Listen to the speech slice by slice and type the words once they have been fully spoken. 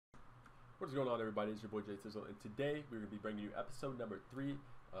What's going on, everybody? It's your boy Jay-Tizzzle, and today we're going to be bringing you episode number 3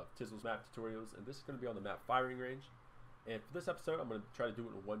 of Tizzle's map tutorials, and this is going to be on the map firing range. And for this episode, I'm going to try to do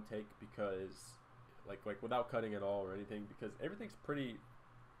it in one take because, like without cutting at all or anything, because everything's pretty,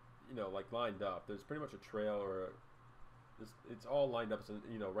 like lined up. There's pretty much a trail or it's all lined up, so,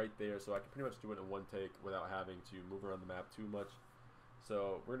 right there. So I can pretty much do it in one take without having to move around the map too much.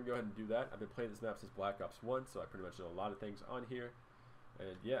 So we're going to go ahead and do that. I've been playing this map since Black Ops 1, so I pretty much know a lot of things on here.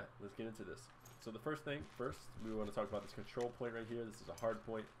 And yeah, let's get into this. So the first, we want to talk about this control point right here. This is a hard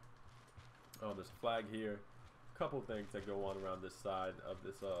point. There's a flag here. A couple things that go on around this side of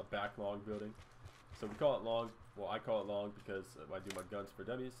this back long building. So we call it long. Well, I call it long because I do my guns for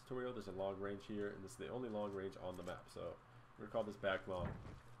dummies tutorial. There's a long range here, and this is the only long range on the map. So we're gonna call this back long.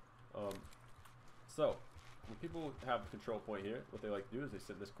 So when people have a control point here, what they like to do is they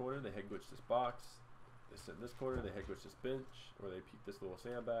sit in this corner, they head glitch this box. They sit in this corner, they head glitch this bench, or they peek this little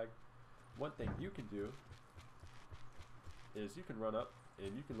sandbag. One thing you can do is you can run up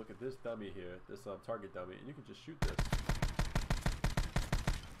and you can look at this dummy here, this target dummy, and you can just shoot this.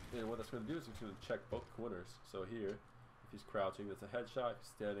 And what that's going to do is it's going to check both corners. So here, if he's crouching, that's a headshot. If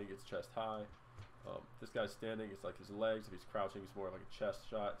he's standing, it's chest high. This guy's standing, it's like his legs. If he's crouching, it's more like a chest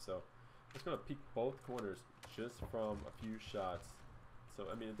shot. So it's going to peek both corners just from a few shots. So,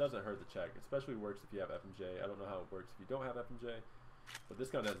 I mean, it doesn't hurt to check. Especially works if you have FMJ. I don't know how it works if you don't have FMJ. But this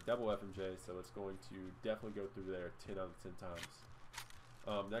gun has double FMJ, so it's going to definitely go through there 10 out of 10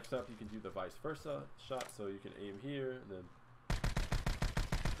 times. Next up, you can do the vice versa shot. So you can aim here and then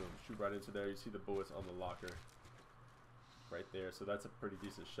boom, shoot right into there. You see the bullets on the locker right there. So that's a pretty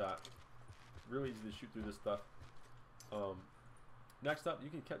decent shot. Really easy to shoot through this stuff. Next up, you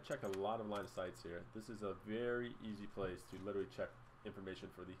can check a lot of line of sights here. This is a very easy place to literally check information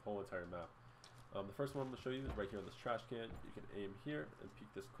for the whole entire map. The first one I'm going to show you is right here on this trash can. You can aim here and peek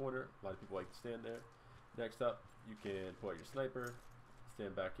this corner. A lot of people like to stand there. Next up, you can pull out your sniper,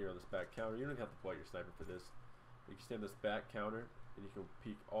 stand back here on this back counter. You don't even have to pull out your sniper for this. You can stand this back counter and you can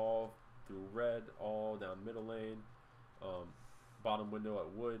peek all through red, all down middle lane, bottom window at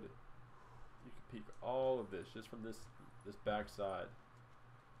wood. You can peek all of this just from this back side.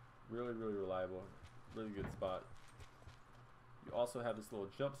 Really reliable, really good spot. You also have this little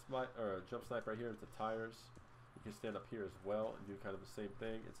jump snipe right here. It's the tires. You can stand up here as well and do kind of the same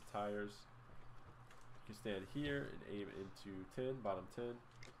thing. It's the tires. You can stand here and aim into 10, bottom 10,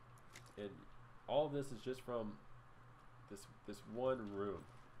 and all of this is just from this one room.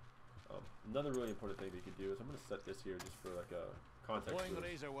 Another really important thing that you can do is I'm going to set this here just for like a context.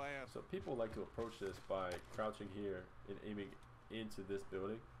 So people like to approach this by crouching here and aiming into this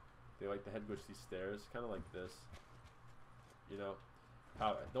building. They like to head glitch these stairs, kind of like this.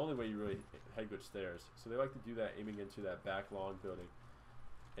 The only way you really head glitch stairs. So they like to do that aiming into that back long building.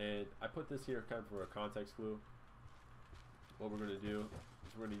 And I put this here kind of for a context clue. What we're going to do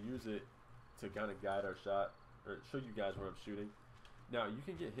is we're going to use it to kind of guide our shot, or show you guys where I'm shooting. Now, you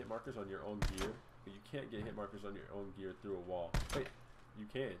can get hit markers on your own gear, but you can't get hit markers on your own gear through a wall. Wait, you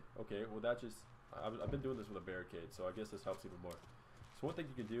can. Okay, well that just, I've been doing this with a barricade, so I guess this helps even more. So one thing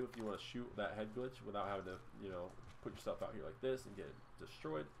you can do if you want to shoot that head glitch without having to, put yourself out here like this and get it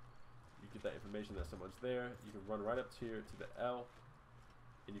destroyed, you get that information that someone's there. You can run right up here to the L,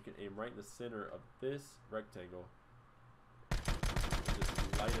 and you can aim right in the center of this rectangle. And just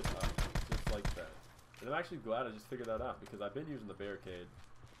light it up, just like that. And I'm actually glad I just figured that out because I've been using the barricade,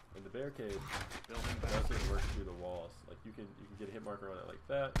 and the barricade doesn't work through the walls. Like you can get a hit marker on it like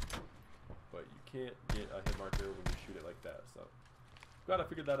that, but you can't get a hit marker when you shoot it like that. So glad I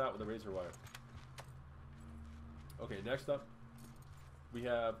figured that out with the razor wire. Okay, next up we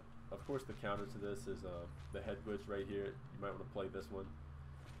have, of course, the counter to this is the head glitch right here. You might want to play this one.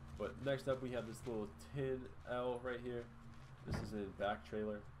 But next up we have this little tin L right here. This is in back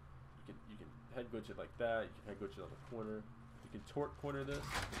trailer. You can head glitch it like that. You can head glitch it on the corner. You can torque corner this,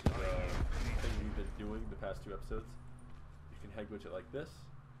 which is a thing we've been doing the past 2 episodes. You can head glitch it like this.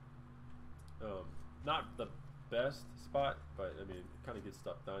 Not the best spot, but I mean, it kind of gets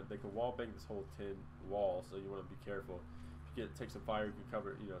stuff done. They can wall bang this whole tin wall, so you want to be careful. If you take some fire, you can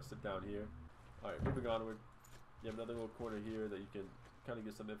cover, sit down here. All right, moving onward. You have another little corner here that you can kind of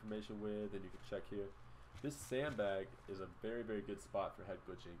get some information with, and you can check here. This sandbag is a very good spot for head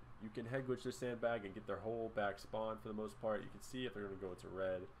glitching. You can head glitch this sandbag and get their whole back spawn for the most part. You can see if they're going to go into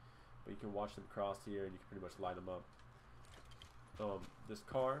red, but you can watch them cross here, and you can pretty much light them up. This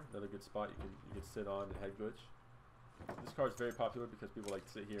car, another good spot you can sit on and head glitch. This car is very popular because people like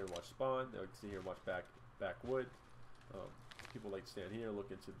to sit here and watch spawn. They like to sit here and watch back wood. People like to stand here and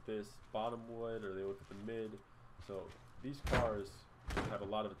look into this bottom wood, or they look at the mid. So these cars have a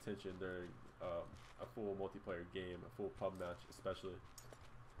lot of attention during a full multiplayer game, a full pub match especially.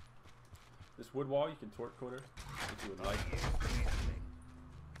 This wood wall you can torque corner if you would like.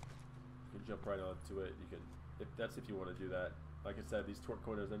 You can jump right onto it. You can, if you want to do that. Like I said, these torque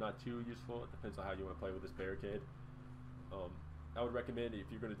corners, they're not too useful. It depends on how you want to play with this barricade. I would recommend, if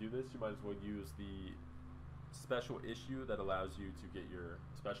you're going to do this, you might as well use the special issue that allows you to get your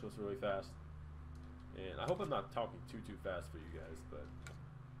specialists really fast. And I hope I'm not talking too fast for you guys, but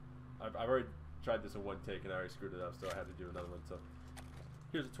I've already tried this in one take and I already screwed it up, so I had to do another one. So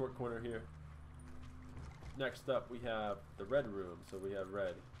here's a torque corner here. Next up we have the red room. So we have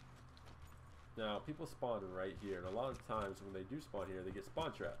red. Now people spawn right here, and a lot of times when they do spawn here, they get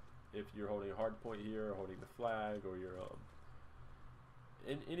spawn trapped. If you're holding a hard point here, or holding the flag, or you're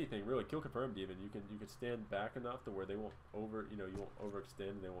in anything really, kill confirmed even, you can stand back enough to where they won't you won't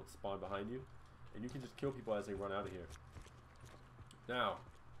overextend and they won't spawn behind you, and you can just kill people as they run out of here. Now,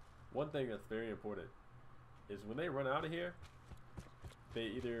 one thing that's very important is when they run out of here,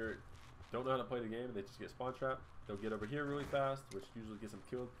 they either don't know how to play the game and they just get spawn trapped. They'll get over here really fast, which usually gets them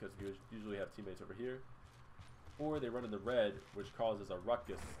killed because you usually have teammates over here. Or they run into red, which causes a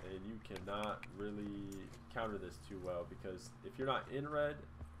ruckus, and you cannot really counter this too well, because if you're not in red,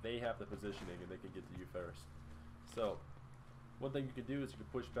 they have the positioning and they can get to you first. So one thing you can do is you can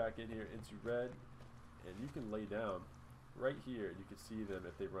push back in here into red, and you can lay down right here. You can see them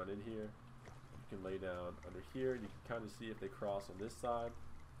if they run in here. You can lay down under here, and you can kind of see if they cross on this side.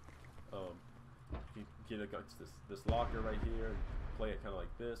 You can get against this locker right here and play it kind of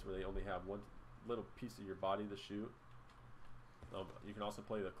like this, where they only have one little piece of your body to shoot. You can also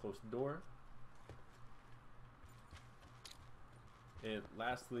play the close door. And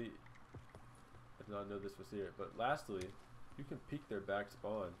lastly, I did not know this was here, but lastly, you can peek their back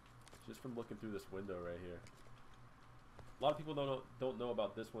spawn just from looking through this window right here. A lot of people don't know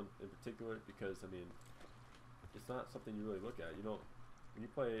about this one in particular, because I mean, it's not something you really look at. You don't, when you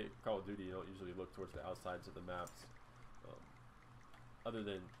play Call of Duty, you don't usually look towards the outsides of the maps, other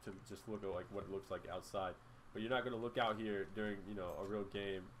than to just look at like what it looks like outside. But you're not going to look out here during a real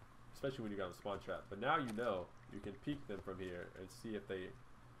game, especially when you got a spawn trap. But now you know, you can peek them from here and see if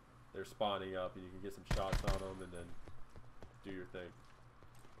they're spawning up, and you can get some shots on them and then do your thing.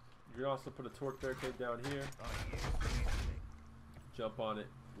 You can also put a torque barricade down here, jump on it,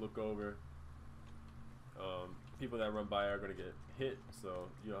 look over. People that run by are going to get hit, so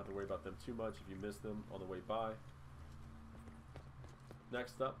you don't have to worry about them too much if you miss them on the way by.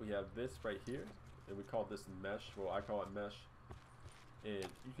 Next up, we have this right here, and we call this mesh. Well, I call it mesh, and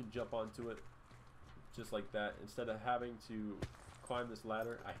you can jump onto it just like that. Instead of having to climb this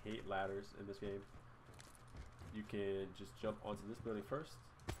ladder, I hate ladders in this game. You can just jump onto this building first,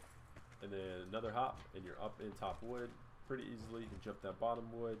 and then another hop, and you're up in top wood pretty easily. You can jump down bottom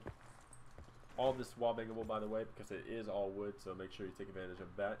wood. All this wall bangable, by the way, because it is all wood, so make sure you take advantage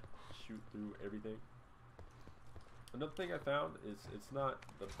of that. Shoot through everything. Another thing I found is, it's not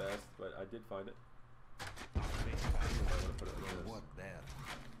the best, but I did find it.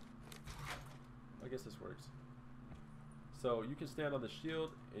 I guess this works. So you can stand on the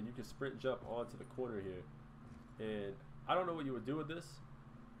shield and you can sprint jump onto the corner here. And I don't know what you would do with this.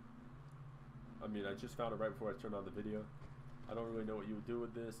 I mean, I just found it right before I turned on the video. I don't really know what you would do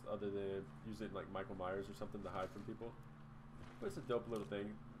with this other than use it like Michael Myers or something to hide from people. But it's a dope little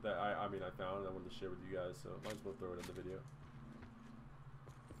thing that I found and I wanted to share with you guys, so might as well throw it in the video.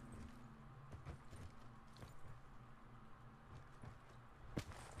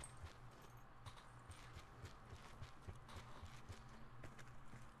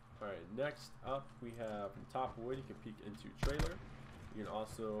 Alright, next up we have from top wood, you can peek into trailer. You can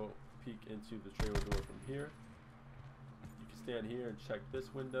also peek into the trailer door from here. You can stand here and check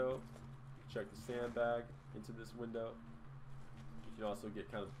this window. You can check the sandbag into this window. You can also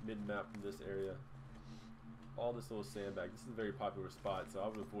get kind of mid-map from this area. All this little sandbag. This is a very popular spot, so I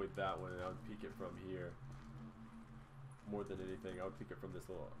would avoid that one and I would peek it from here. More than anything, I would peek it from this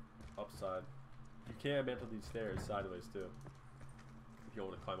little upside. You can mantle these stairs sideways too, if you don't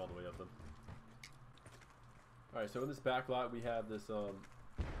want to climb all the way up them. Alright, so in this back lot we have this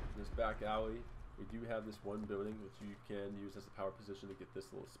this back alley. We do have this one building which you can use as a power position to get this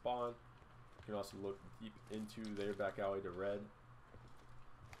little spawn. You can also look deep into their back alley to red.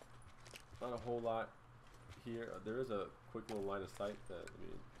 Not a whole lot here. There is a quick little line of sight that, I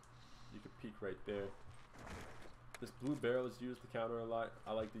mean, you can peek right there. This blue barrel is used to counter a lot.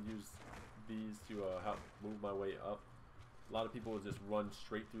 I like to use these to help move my way up. A lot of people will just run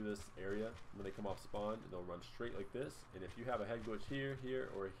straight through this area when they come off spawn, and they'll run straight like this. And if you have a head glitch here, here,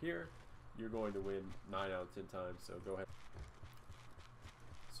 or here, you're going to win 9 out of 10 times. So go ahead.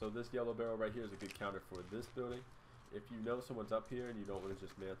 So this yellow barrel right here is a good counter for this building. If you know someone's up here and you don't want to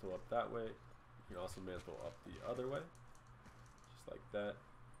just mantle up that way, you can also mantle up the other way, just like that.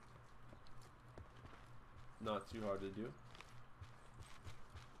 Not too hard to do.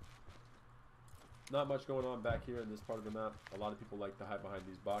 Not much going on back here in this part of the map. A lot of people like to hide behind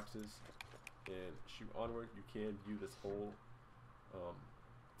these boxes and shoot onward. You can view this whole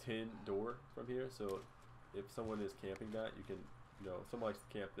tin door from here. So if someone is camping that, you can, you know, if someone likes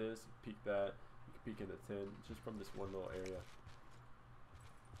to camp this, peek that, you can peek in the tin just from this one little area.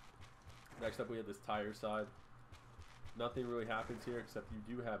 Next up we have this tire side. Nothing really happens here except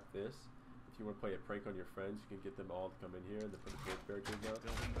you do have this. If you want to play a prank on your friends, you can get them all to come in here and then put the barricades out,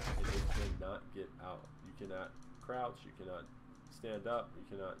 and they cannot get out. You cannot crouch, you cannot stand up, you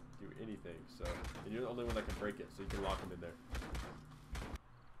cannot do anything. So, and you're the only one that can break it, so you can lock them in there.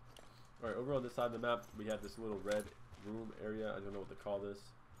 Alright, over on this side of the map, we have this little red room area. I don't know what to call this.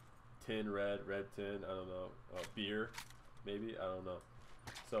 Tin, red tin, I don't know. Beer, maybe, I don't know.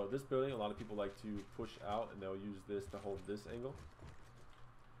 So this building, a lot of people like to push out, and they'll use this to hold this angle.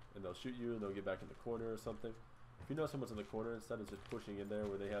 And they'll shoot you, and they'll get back in the corner or something. If you know someone's in the corner, instead of just pushing in there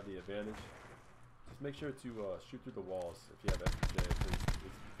where they have the advantage, just make sure to shoot through the walls if you have FMJ, because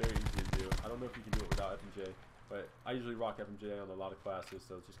it's very easy to do. I don't know if you can do it without FMJ, but I usually rock FMJ on a lot of classes,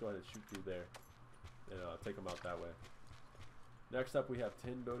 so just go ahead and shoot through there and take them out that way. Next up we have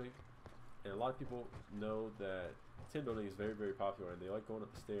tin building, and a lot of people know that tin building is very, very popular, and they like going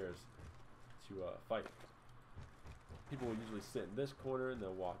up the stairs to fight. People will usually sit in this corner and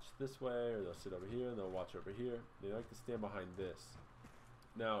they'll watch this way, or they'll sit over here and they'll watch over here. They like to stand behind this.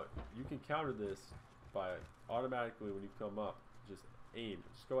 Now you can counter this by automatically, when you come up, just aim.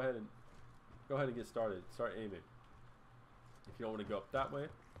 Just go ahead and get started. Start aiming. If you don't want to go up that way,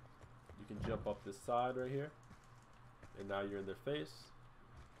 you can jump up this side right here, and now you're in their face.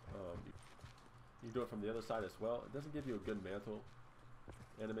 You can do it from the other side as well. It doesn't give you a good mantle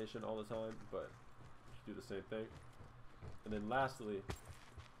animation all the time, but you can do the same thing. And then lastly,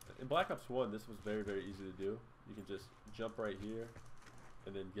 in Black Ops 1, this was very, very easy to do. You can just jump right here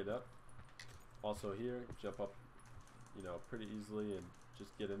and then get up. Also here, jump up, you know, pretty easily and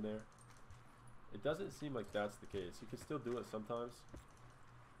just get in there. It doesn't seem like that's the case. You can still do it sometimes,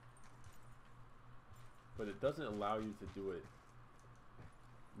 but it doesn't allow you to do it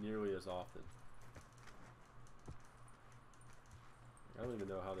nearly as often. I don't even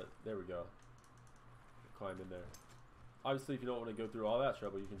know how that, there we go. Climb in there. Obviously, if you don't want to go through all that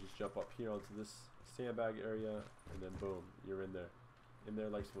trouble, you can just jump up here onto this sandbag area, and then boom, you're in there. In there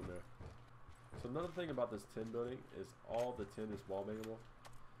like swim there. So another thing about this tin building is all the tin is wall bangable.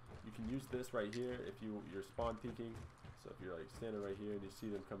 You can use this right here if you're spawn peeking. So if you're like standing right here and you see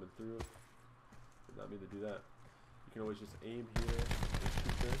them coming through, did not mean to do that. You can always just aim here and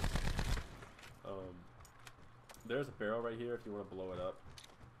shoot this. There's a barrel right here if you want to blow it up.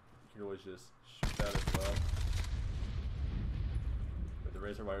 You can always just shoot that as well. But the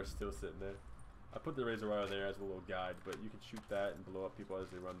razor wire is still sitting there. I put the razor wire there as a little guide, but you can shoot that and blow up people as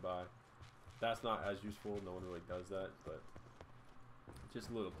they run by. That's not as useful. No one really does that, but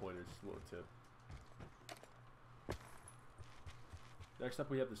just a little pointer, just a little tip. Next up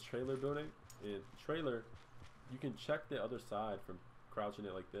we have this trailer building. In trailer, you can check the other side from crouching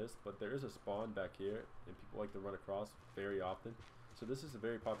it like this, but there is a spawn back here, and people like to run across very often. So this is a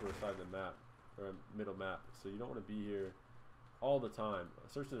very popular side of the map, or middle map. So you don't want to be here all the time.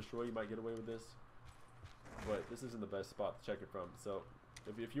 Search and destroy, you might get away with this, but this isn't the best spot to check it from. So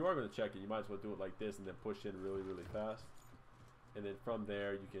if you are going to check it, you might as well do it like this and then push in really, really fast. And then from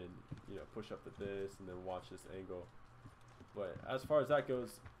there you can, you know, push up to this and then watch this angle. But as far as that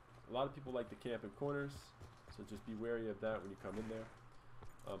goes, a lot of people like to camp in corners, so just be wary of that when you come in there.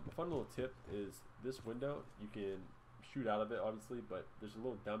 A fun little tip is this window, you can shoot out of it obviously, but there's a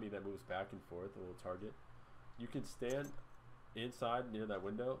little dummy that moves back and forth, a little target. You can stand inside near that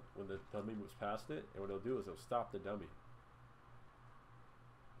window when the dummy moves past it, and what it'll do is it'll stop the dummy.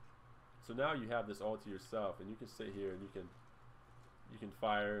 So now you have this all to yourself, and you can sit here and you can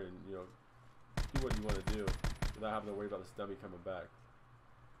fire and, you know, do what you want to do without having to worry about this dummy coming back.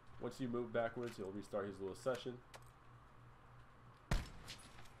 Once you move backwards, he'll restart his little session.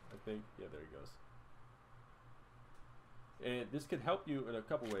 I think, yeah, there he goes. And this could help you in a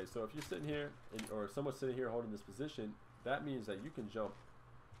couple ways. So if you're sitting here, or someone's sitting here holding this position, that means that you can jump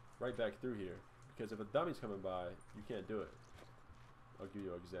right back through here. Because if a dummy's coming by, you can't do it. I'll give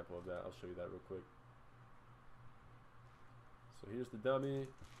you an example of that. I'll show you that real quick. So here's the dummy.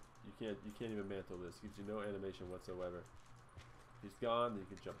 You can't even mantle this. It gives you no animation whatsoever. He's gone, then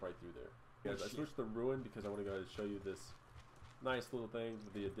you can jump right through there. Guys, I switched the ruin because I want to go ahead and show you this nice little thing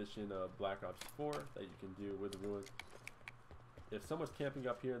with the addition of Black Ops 4 that you can do with the ruins. If someone's camping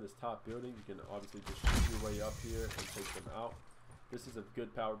up here in this top building, you can obviously just shoot your way up here and take them out. This is a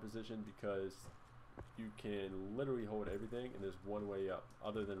good power position because you can literally hold everything, and there's one way up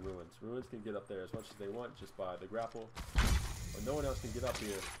other than ruins. Ruins can get up there as much as they want just by the grapple, but no one else can get up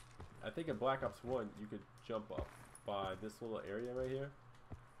here. I think in Black Ops 1 you could jump up by this little area right here.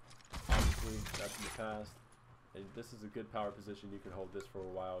 Obviously that's in the past, and this is a good power position. You can hold this for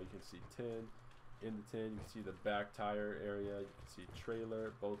a while. You can see tin in the tin, you can see the back tire area, you can see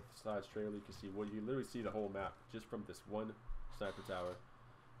trailer, both sides trailer. You can see, well, you can literally see the whole map just from this one sniper tower.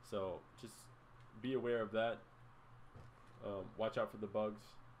 So just be aware of that. Watch out for the bugs.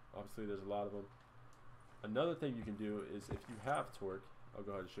 Obviously there's a lot of them. Another thing you can do is, if you have torque, I'll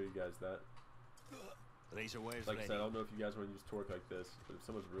go ahead and show you guys that. Like I said, I don't know if you guys want to use torque like this, but if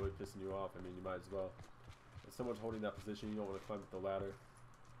someone's really pissing you off, I mean, you might as well. If someone's holding that position, you don't want to climb up the ladder.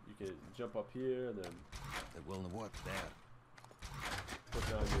 You can jump up here and then it will work there. Put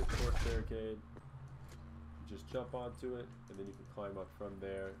down your torque barricade. You just jump onto it, and then you can climb up from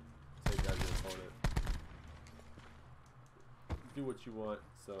there, take out your opponent. Do what you want.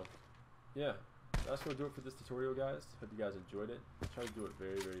 So yeah, that's gonna do it for this tutorial, guys. Hope you guys enjoyed it. I try to do it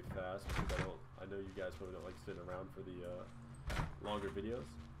very, very fast because I know you guys probably don't like sitting around for the longer videos.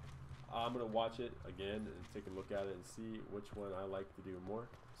 I'm gonna watch it again and take a look at it and see which one I like to do more.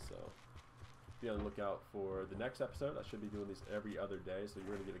 So be on the lookout for the next episode. I should be doing these every other day, so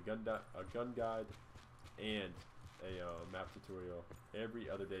you're gonna get a gun guide and a map tutorial every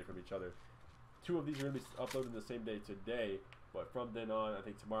other day from each other. 2 of these are gonna be uploaded the same day today, but from then on, I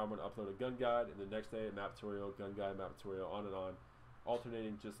think tomorrow I'm gonna upload a gun guide, and the next day a map tutorial, gun guide, map tutorial, on and on,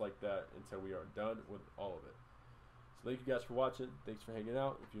 alternating just like that until we are done with all of it. So thank you guys for watching. Thanks for hanging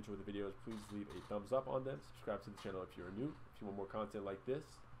out. If you enjoyed the videos, please leave a thumbs up on them. Subscribe to the channel if you're new. If you want more content like this,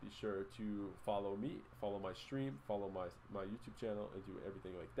 be sure to follow me, follow my stream, follow my YouTube channel, and do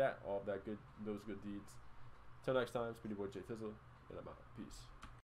everything like that. All of that good, those good deeds. Till next time, it's been your boy Jay-Tizzzle, and I'm out. Peace.